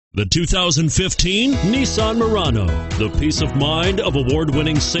The 2015 Nissan Murano. The peace of mind of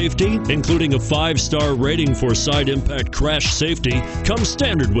award-winning safety, including a 5-star rating for side impact crash safety, comes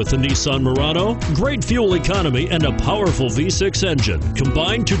standard with the Nissan Murano. Great fuel economy and a powerful V6 engine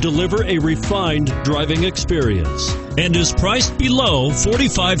combine to deliver a refined driving experience and is priced below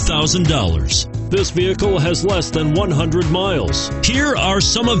 $45,000. This vehicle has less than 100 miles. Here are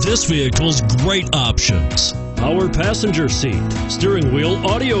some of this vehicle's great options: power passenger seat, steering wheel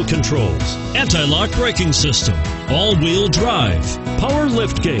audio controls, anti-lock braking system, all-wheel drive, power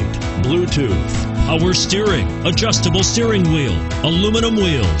liftgate, Bluetooth, power steering, adjustable steering wheel, aluminum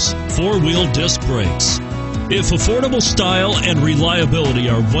wheels, 4-wheel disc brakes. If affordable style and reliability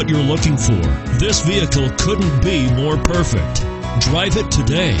are what you're looking for, this vehicle couldn't be more perfect. Drive it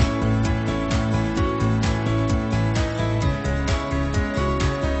today.